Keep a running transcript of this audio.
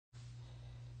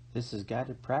This is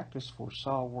guided practice for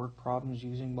solve word problems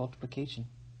using multiplication.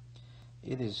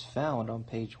 It is found on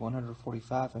page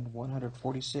 145 and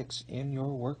 146 in your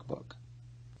workbook.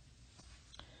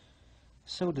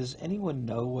 So does anyone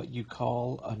know what you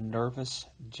call a nervous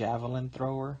javelin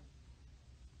thrower?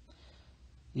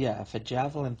 Yeah, if a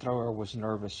javelin thrower was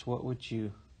nervous, what would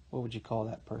you call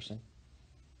that person?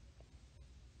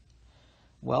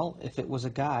 Well, if it was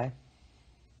a guy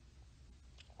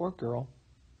or girl,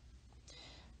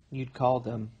 you'd call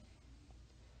them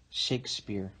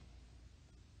Shakespeare.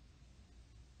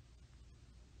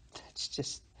 That's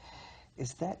just,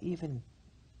 is that even,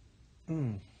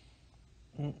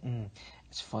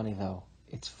 It's funny though.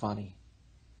 It's funny.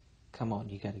 Come on,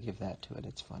 you got to give that to it.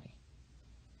 It's funny.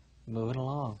 Moving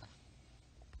along.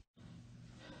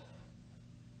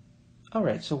 All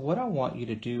right, so what I want you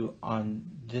to do on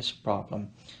this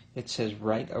problem, it says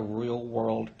write a real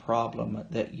world problem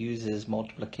that uses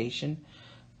multiplication.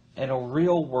 And a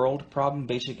real world problem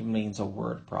basically means a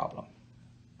word problem,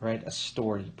 right? A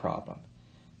story problem.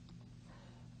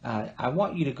 I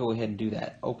want you to go ahead and do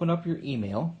that. Open up your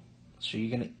email. So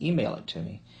you're going to email it to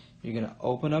me. You're going to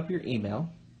open up your email.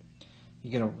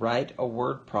 You're going to write a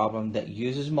word problem that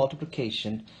uses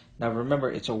multiplication. Now remember,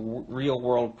 it's a real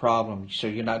world problem, so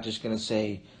you're not just going to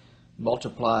say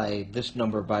multiply this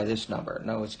number by this number.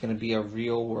 No, it's going to be a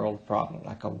real world problem,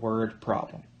 like a word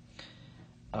problem.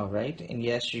 All right, and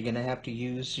yes, you're going to have to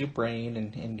use your brain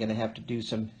and going to have to do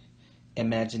some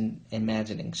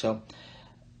imagining. So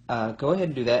go ahead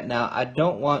and do that. Now, I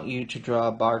don't want you to draw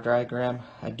a bar diagram.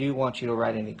 I do want you to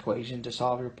write an equation to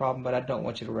solve your problem, but I don't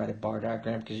want you to write a bar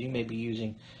diagram because you may be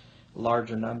using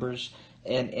larger numbers.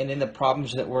 And in the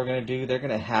problems that we're going to do, they're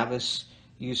going to have us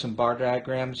use some bar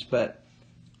diagrams, but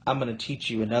I'm going to teach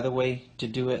you another way to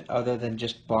do it other than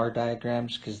just bar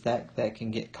diagrams, because that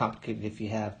can get complicated if you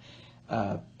have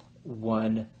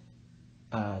one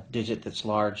digit that's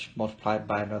large multiplied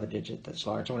by another digit that's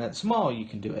large. When it's small, you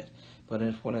can do it, but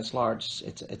when it's large,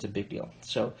 it's a big deal.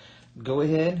 So go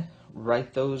ahead,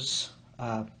 write those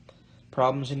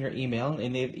problems in your email,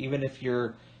 and even if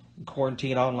you're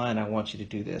quarantined online, I want you to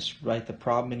do this. Write the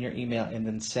problem in your email and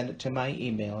then send it to my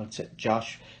email. It's at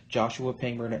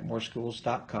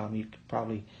joshuapingburn@moreschools.com. You could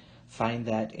probably find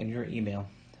that in your email.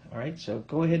 All right, so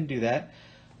go ahead and do that.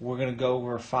 We're going to go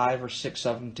over 5 or 6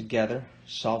 of them together,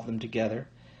 solve them together,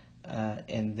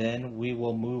 and then we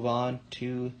will move on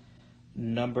to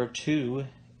number 2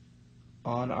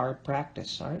 on our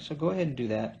practice. All right, so go ahead and do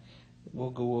that.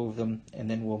 We'll go over them, and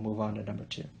then we'll move on to number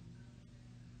 2.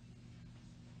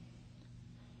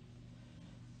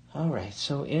 All right,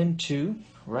 so in 2,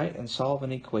 write and solve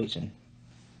an equation.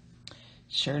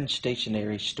 Sharon's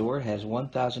stationery store has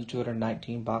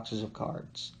 1,219 boxes of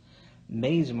cards.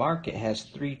 May's Market has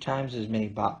 3 times as many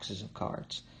boxes of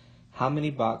cards. How many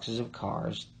boxes of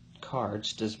cards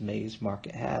does May's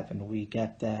Market have? And we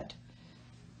got that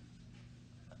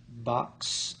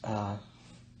box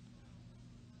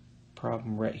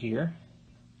problem right here.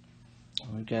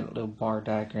 We've got a little bar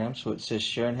diagram. So it says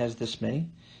Sharon has this many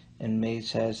and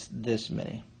May's has this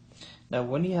many. Now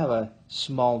when you have a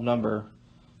small number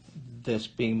that's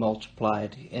being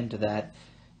multiplied into that,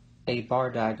 a bar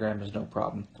diagram is no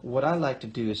problem. What I like to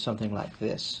do is something like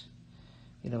this.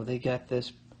 You know, they got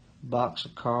this box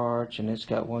of cards and it's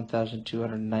got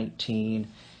 1,219,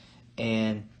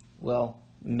 and well,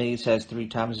 May's has 3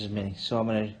 times as many, so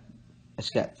it's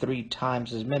got 3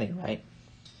 times as many, right?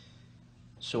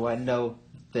 So I know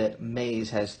that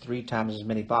May's has 3 times as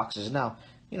many boxes. Now,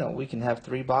 you know, we can have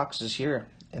 3 boxes here,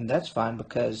 and that's fine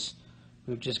because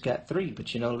we've just got 3.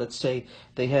 But you know, let's say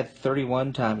they had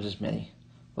 31 times as many.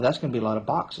 Well, that's going to be a lot of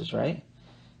boxes, right?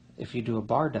 If you do a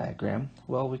bar diagram,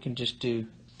 well, we can just do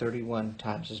 31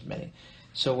 times as many.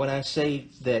 So when I say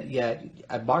that, yeah,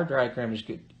 a bar diagram is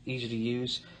good, easy to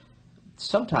use,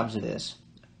 sometimes it is.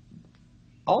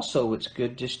 Also, it's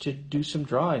good just to do some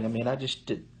drawing. I mean, I just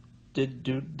did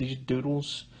these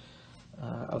doodles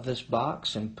of this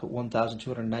box and put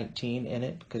 1,219 in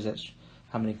it because that's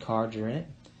how many cards are in it.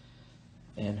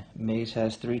 And May's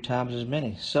has 3 times as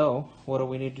many. So what do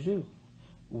we need to do?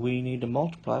 We need to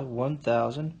multiply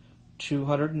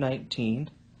 1,219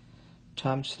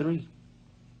 times 3.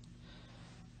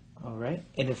 All right,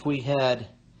 and if we had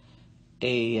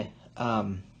an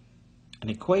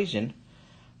equation,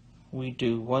 we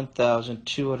do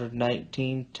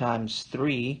 1,219 times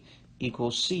 3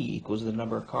 equals C, equals the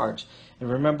number of cards. And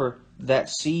remember that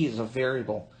C is a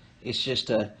variable. It's just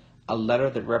a letter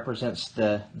that represents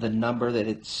the number that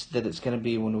it's going to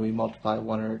be when we multiply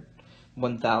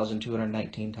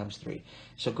 1,219 times 3.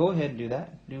 So go ahead and do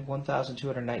that. Do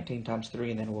 1,219 times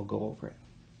 3, and then we'll go over it.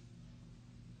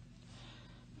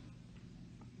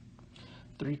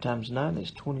 3 times 9 is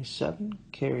 27.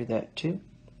 Carry that 2.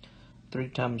 3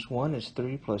 times 1 is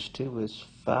 3 plus 2 is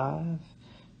 5.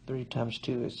 3 times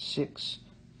 2 is 6.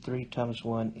 3 times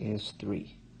 1 is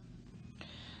 3.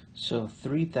 So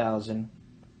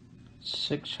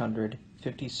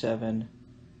 3,657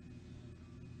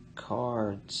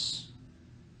 cards.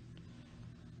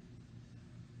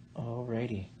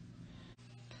 Alrighty.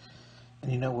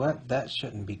 And you know what? That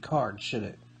shouldn't be cards, should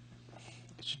it?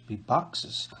 It should be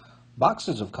boxes.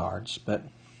 Boxes of cards, but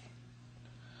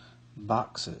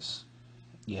boxes.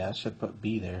 Yeah, I should put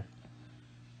B there,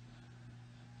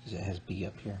 because it has B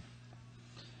up here.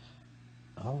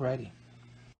 Alrighty.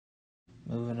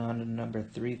 Moving on to number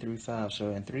 3 through 5. So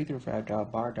in 3 through 5, draw a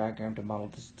bar diagram to model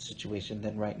the situation,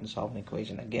 then write and solve an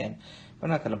equation. Again, we're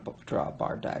not going to draw a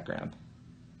bar diagram.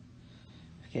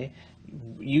 Okay?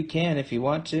 You can if you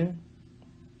want to,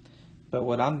 but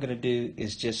what I'm going to do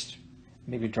is just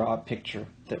maybe draw a picture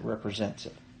that represents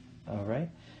it.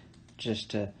 Alright? Just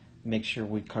to make sure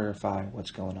we clarify what's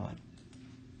going on.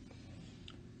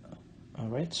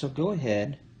 Alright, so go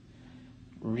ahead,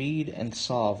 read and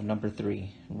solve number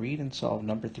 3. Read and solve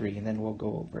number 3, and then we'll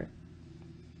go over it.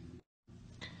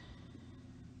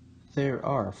 There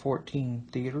are 14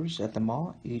 theaters at the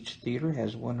mall. Each theater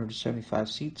has 175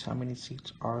 seats. How many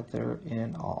seats are there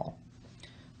in all?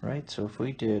 Right, so if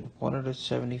we did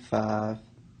 175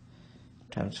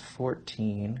 times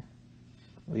 14,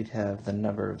 we'd have the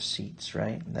number of seats,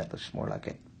 right? And that looks more like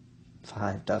a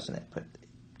 5, doesn't it? But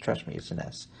trust me, it's an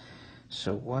S.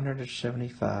 So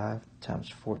 175 times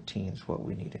 14 is what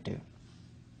we need to do.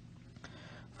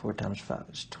 4 times 5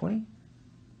 is 20.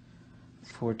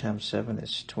 4 times 7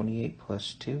 is 28,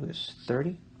 plus 2 is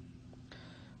 30.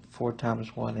 4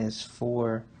 times 1 is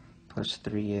 4, plus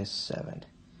 3 is 7.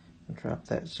 Drop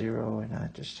that 0, and I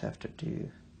just have to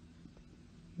do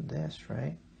this,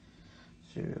 right?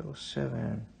 0,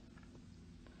 7.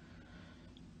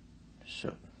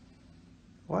 So,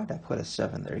 why did I put a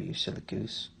 7 there, you silly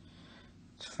goose?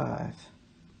 It's 5.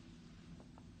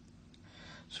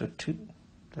 So 2,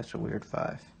 that's a weird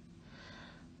 5.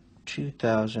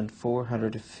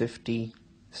 2,450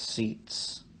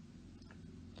 seats.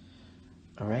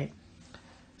 Alright?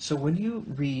 So when you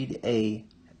read a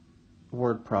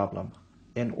word problem,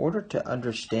 in order to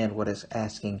understand what it's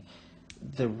asking,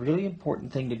 the really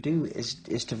important thing to do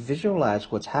is to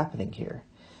visualize what's happening here.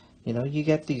 You know, you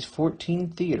get these 14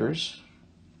 theaters,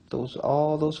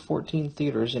 all those 14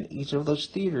 theaters, and each of those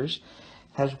theaters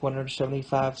has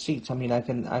 175 seats. I mean, I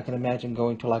can imagine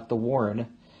going to like the Warren,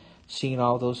 seeing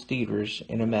all those theaters,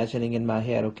 and imagining in my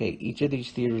head, okay, each of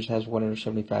these theaters has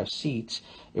 175 seats.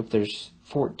 If there's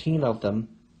 14 of them,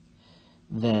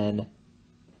 then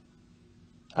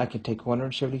I can take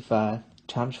 175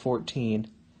 times 14,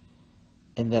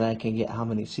 and then I can get how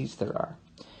many seats there are.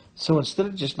 So instead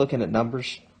of just looking at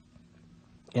numbers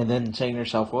and then saying to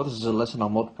yourself, well, this is a lesson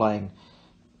on multiplying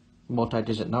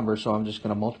multi-digit numbers, so I'm just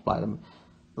going to multiply them.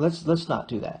 Let's not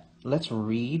do that. Let's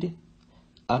read,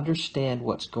 understand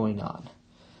what's going on.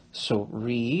 So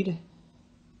read,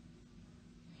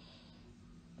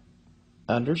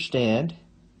 understand,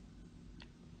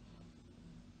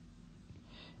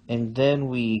 and then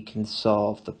we can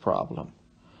solve the problem.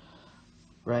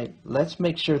 Right? Let's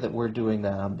make sure that we're doing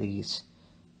that on these.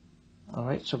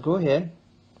 Alright, so go ahead.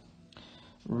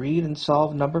 Read and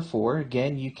solve number 4.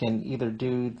 Again, you can either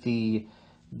do the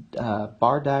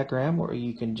bar diagram, or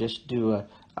you can just do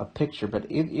a picture.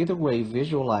 But either way,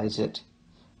 visualize it.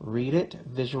 Read it,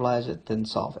 visualize it, then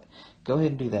solve it. Go ahead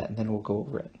and do that, and then we'll go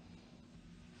over it.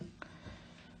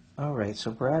 Alright, so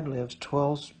Brad lives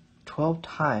 12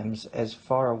 times as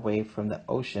far away from the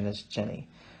ocean as Jenny.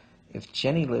 If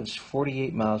Jenny lives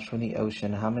 48 miles from the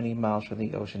ocean, how many miles from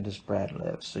the ocean does Brad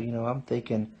live? So, you know, I'm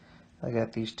thinking, I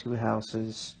got these 2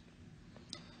 houses.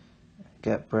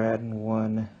 Got Brad in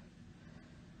one,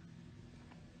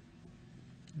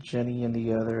 Jenny in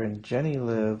the other, and Jenny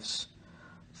lives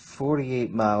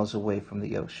 48 miles away from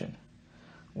the ocean.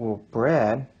 Well,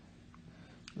 Brad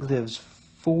lives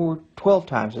 12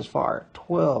 times as far.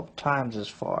 12 times as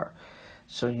far.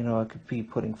 So, you know, I could be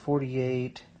putting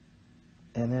 48,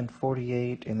 and then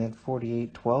 48, and then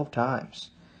 48, 12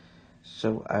 times.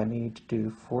 So I need to do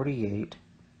 48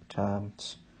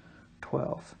 times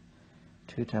 12.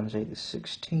 2 times 8 is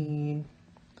 16.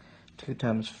 2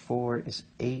 times 4 is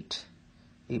 8.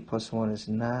 8 plus 1 is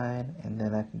 9. And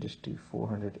then I can just do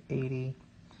 480.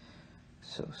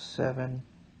 So 7.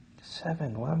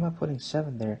 7. Why am I putting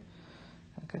 7 there?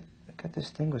 I got this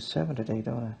thing with 7 today,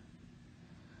 don't I?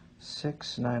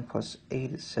 6, 9 plus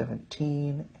 8 is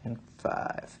 17, and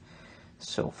 5.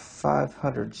 So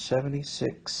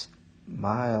 576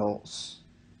 miles.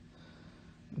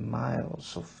 miles.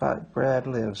 So Brad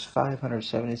lives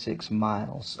 576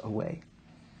 miles away.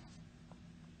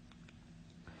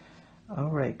 All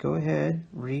right, go ahead,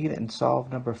 read and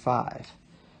solve number 5.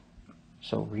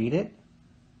 So read it,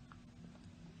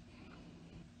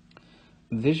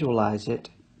 visualize it,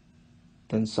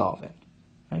 then solve it.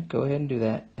 All right, go ahead and do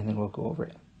that, and then we'll go over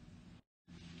it.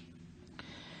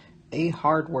 A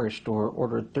hardware store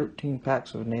ordered 13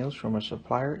 packs of nails from a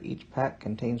supplier. Each pack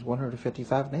contains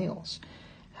 155 nails.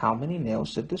 How many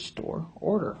nails did the store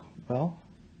order? Well,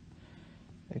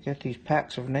 they got these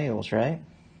packs of nails, right?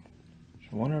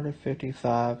 There's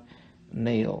 155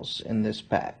 nails in this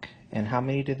pack. And how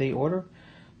many did they order?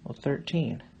 Well,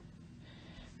 13.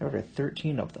 They ordered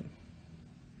 13 of them.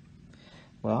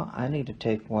 Well, I need to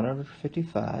take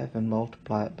 155 and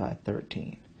multiply it by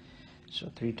 13. So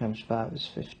 3 times 5 is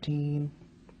 15.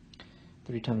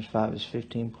 3 times 5 is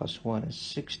 15 plus 1 is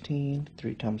 16.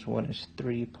 3 times 1 is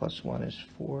 3 plus 1 is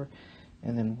 4.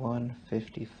 And then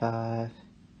 155,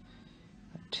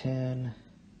 10,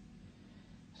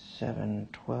 7,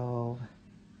 12,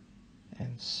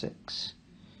 and 6.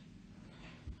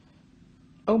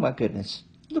 Oh my goodness,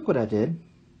 look what I did.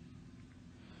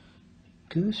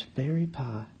 Gooseberry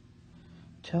pie.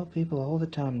 Tell people all the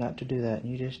time not to do that,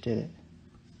 and you just did it.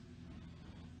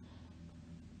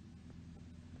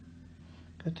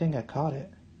 Good thing I caught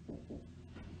it.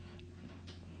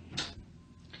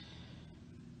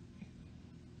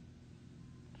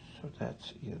 So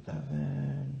that's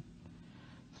 11,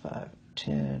 5,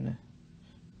 10,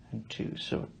 and 2.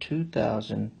 So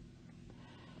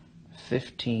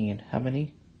 2015. How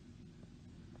many?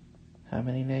 How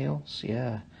many nails?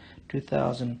 Yeah,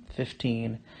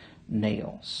 2015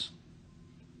 nails.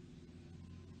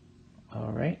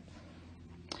 All right.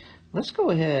 Let's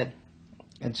go ahead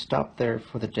and stop there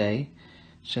for the day,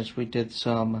 since we did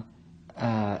some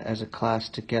as a class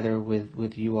together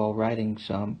with you all writing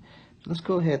some. Let's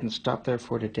go ahead and stop there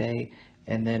for today,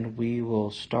 and then we will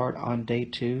start on day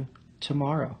 2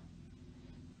 tomorrow.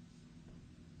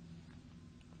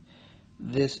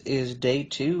 This is day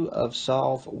 2 of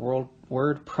Solve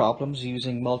Word Problems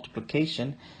Using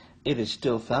Multiplication. It is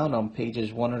still found on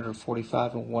pages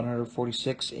 145 and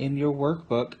 146 in your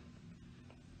workbook.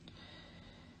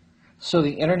 So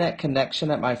the internet connection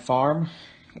at my farm,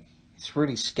 it's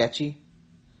really sketchy.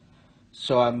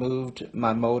 So I moved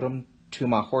my modem to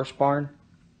my horse barn.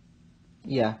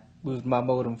 Yeah, moved my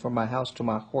modem from my house to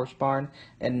my horse barn.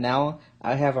 And now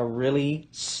I have a really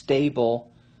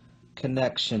stable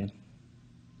connection.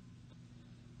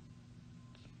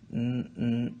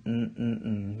 Maybe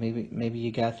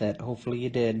you got that. Hopefully you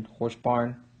did. Horse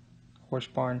barn,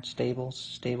 stable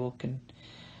can.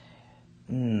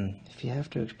 If you have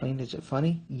to explain, is it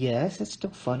funny? Yes, it's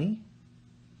still funny.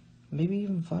 Maybe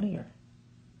even funnier.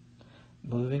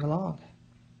 Moving along.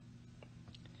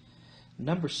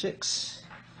 Number 6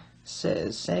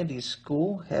 says Sandy's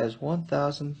school has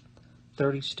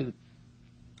 1,030 students.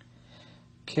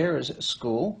 Kara's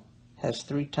school has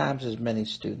 3 times as many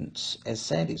students as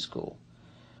Sandy's school.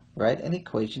 Write an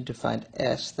equation to find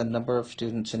S, the number of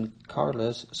students in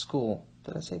Carla's school.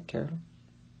 Did I say Carla?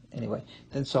 Anyway,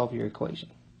 then solve your equation.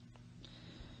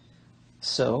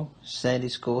 So,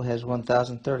 Sandy's school has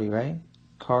 1,030, right?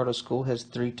 Carla's school has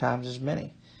 3 times as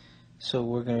many. So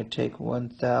we're going to take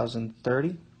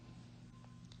 1,030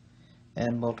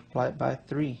 and multiply it by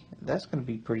 3. That's going to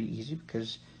be pretty easy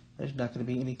because there's not going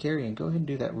to be any carrying. Go ahead and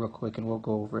do that real quick and we'll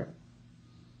go over it.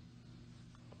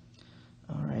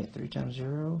 Alright, 3 times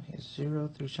 0 is 0,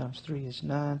 3 times 3 is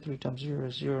 9, 3 times 0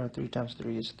 is 0, and 3 times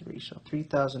 3 is 3. So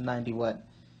 3,090 what?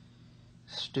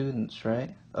 Students,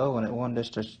 right? Oh, and it wanted us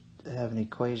to have an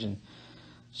equation.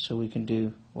 So we can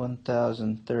do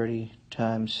 1,030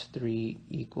 times 3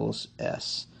 equals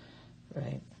S,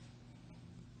 right?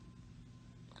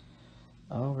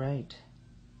 Alright.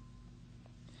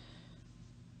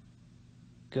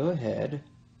 Go ahead,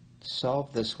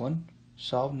 solve this one.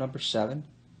 Solve number 7.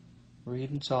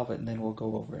 Read and solve it, and then we'll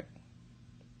go over it.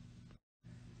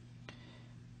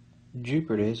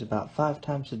 Jupiter is about 5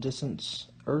 times the distance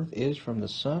Earth is from the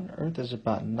Sun. Earth is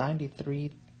about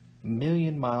 93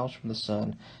 million miles from the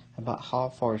Sun. About how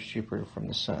far is Jupiter from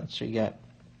the Sun? So you got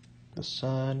the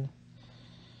Sun,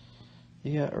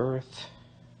 you got Earth,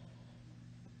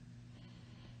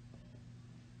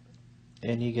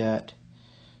 and you got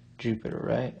Jupiter,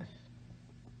 right?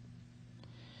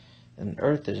 And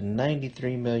Earth is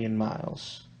 93 million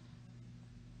miles.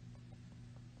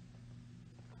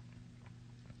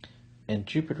 And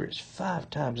Jupiter is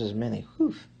 5 times as many.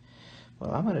 Whew.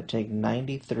 Well, I'm going to take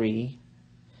 93,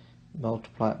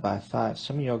 multiply it by 5.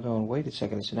 Some of y'all going, wait a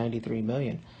second, it's 93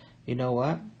 million. You know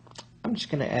what? I'm just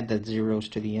going to add the zeros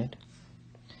to the end.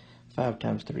 5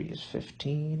 times 3 is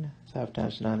 15. 5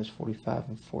 times 9 is 45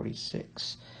 and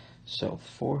 46. So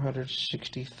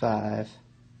 465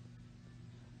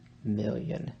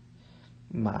 million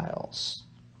miles.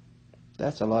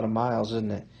 That's a lot of miles,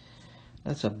 isn't it?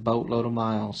 That's a boatload of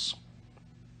miles.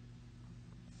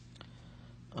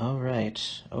 All right.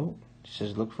 Oh, it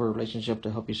says look for a relationship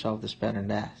to help you solve this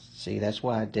pattern. See, that's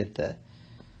why I did the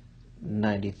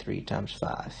 93 times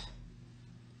 5.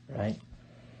 Right?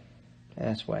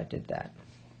 That's why I did that.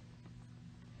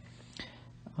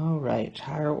 All right,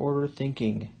 higher order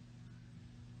thinking.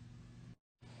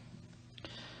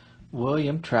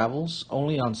 William travels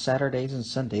only on Saturdays and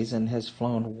Sundays and has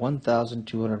flown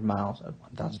 1,200 miles,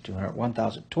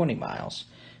 1,020 miles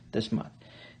this month.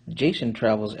 Jason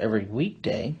travels every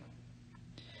weekday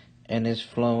and has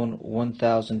flown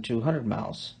 1,200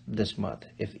 miles this month.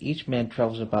 If each man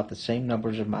travels about the same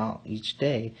numbers of miles each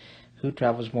day, who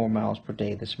travels more miles per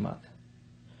day this month?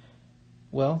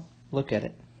 Well, look at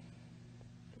it.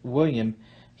 William,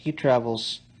 he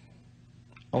travels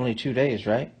only 2 days,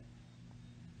 right?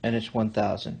 And it's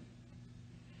 1,000.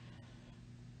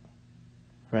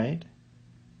 Right?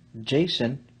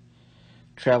 Jason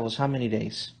travels how many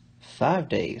days? 5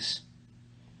 days.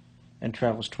 And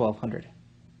travels 1,200.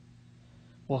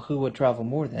 Well, who would travel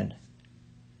more then?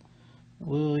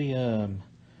 William.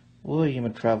 William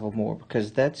would travel more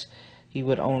because he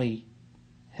would only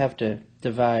have to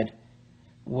divide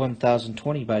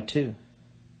 1,020 by 2.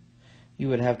 You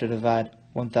would have to divide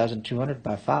 1,200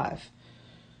 by 5.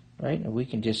 Right? And we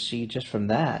can just see just from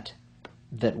that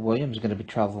William's going to be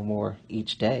traveling more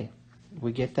each day.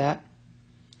 We get that?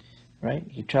 Right?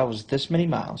 He travels this many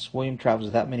miles. William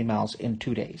travels that many miles in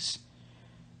 2 days.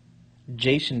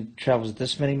 Jason travels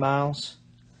this many miles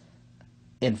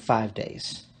in 5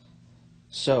 days.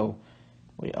 So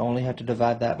we only have to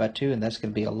divide that by 2, and that's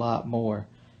going to be a lot more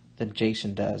than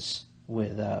Jason does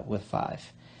with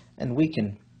 5. And we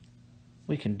can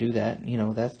do that. You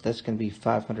know, that's going to be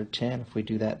 510 if we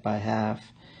do that by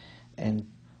half. And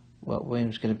what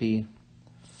William's going to be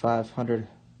 500,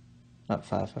 not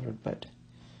 500, but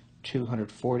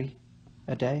 240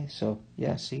 a day. So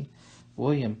yeah, see,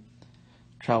 William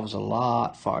travels a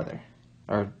lot farther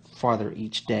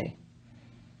each day.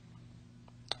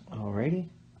 Alrighty.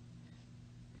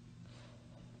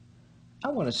 I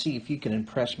want to see if you can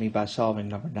impress me by solving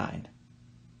number 9.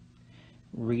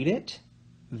 Read it.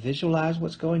 Visualize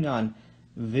what's going on.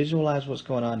 Visualize what's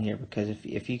going on here, because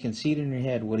if you can see it in your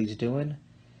head what he's doing,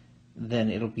 then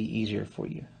it'll be easier for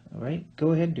you. All right?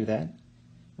 Go ahead and do that.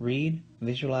 Read,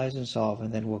 visualize, and solve,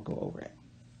 and then we'll go over it.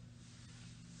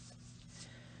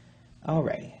 All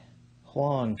right.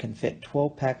 Juan can fit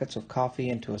 12 packets of coffee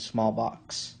into a small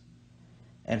box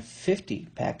and 50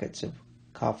 packets of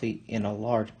coffee in a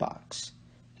large box.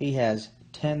 He has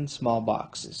 10 small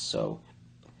boxes, so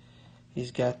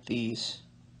he's got these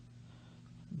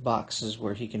boxes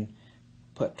where he can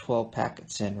put 12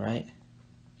 packets in, right?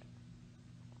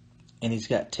 And he's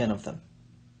got 10 of them.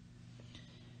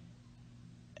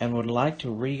 And would like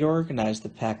to reorganize the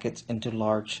packets into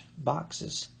large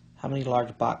boxes. How many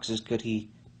large boxes could he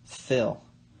fill?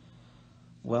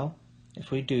 Well,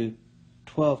 if we do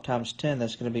 12 times 10,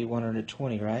 that's going to be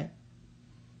 120, right?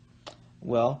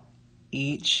 Well,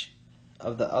 each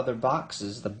of the other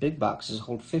boxes, the big boxes,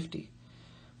 hold 50.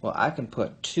 Well, I can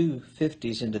put 2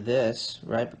 50s into this,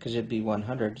 right, because it'd be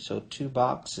 100. So 2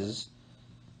 boxes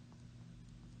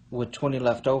with 20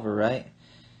 left over, right?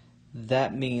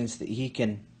 That means that he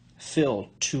can fill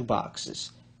 2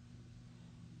 boxes.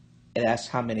 It asks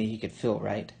how many he could fill,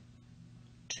 right?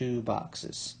 2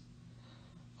 boxes.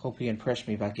 Hope you impressed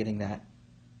me by getting that.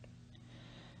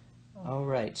 All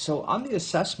right, so on the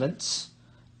assessments,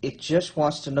 it just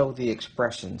wants to know the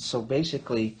expression. So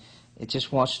basically, it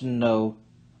just wants to know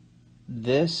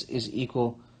this is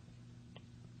equal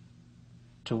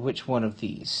to which one of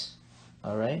these.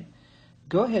 All right?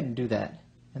 Go ahead and do that,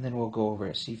 and then we'll go over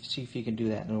it. See if you can do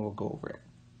that, and then we'll go over it.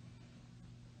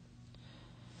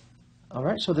 All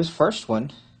right, so this first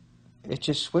one, it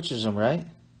just switches them, right?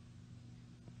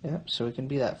 Yep, so it can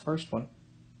be that first one.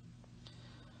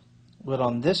 But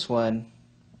on this one,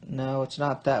 no, it's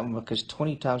not that one, because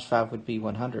 20 times 5 would be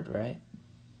 100, right?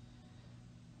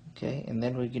 Okay, and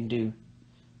then we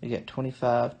get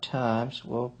 25 times,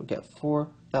 well, we got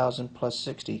 4,000 plus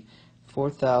 60,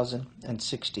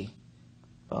 4,060.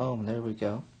 Boom, there we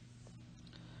go.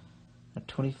 Now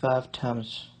 25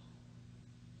 times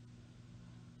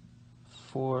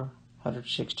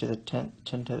 406 to the 10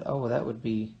 to, oh, that would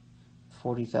be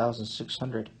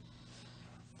 40,600.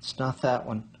 It's not that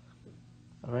one.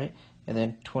 All right, And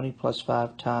then 20 plus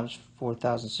 5 times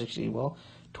 4,060. Well,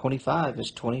 25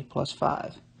 is 20 plus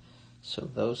 5. So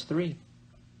those three.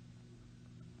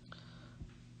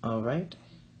 All right.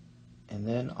 And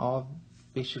then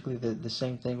basically the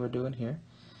same thing we're doing here.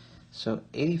 So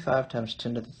 85 times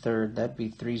 10 to the third, that'd be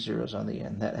 3 zeros on the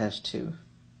end. That has 2.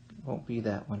 Won't be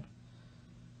that one.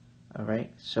 All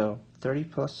right. So 30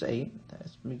 plus 8, that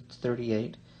makes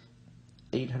 38.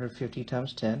 850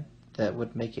 times 10, that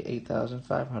would make it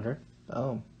 8,500.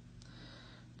 Oh.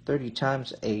 30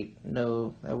 times 8,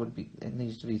 no, it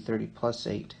needs to be 30 plus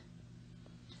 8.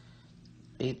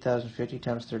 8,050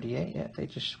 times 38, yeah, they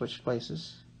just switched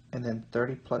places. And then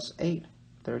 30 plus 8.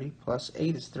 30 plus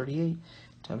 8 is 38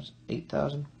 times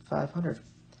 8,500.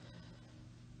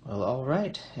 Well, all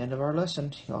right, end of our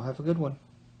lesson. Y'all have a good one.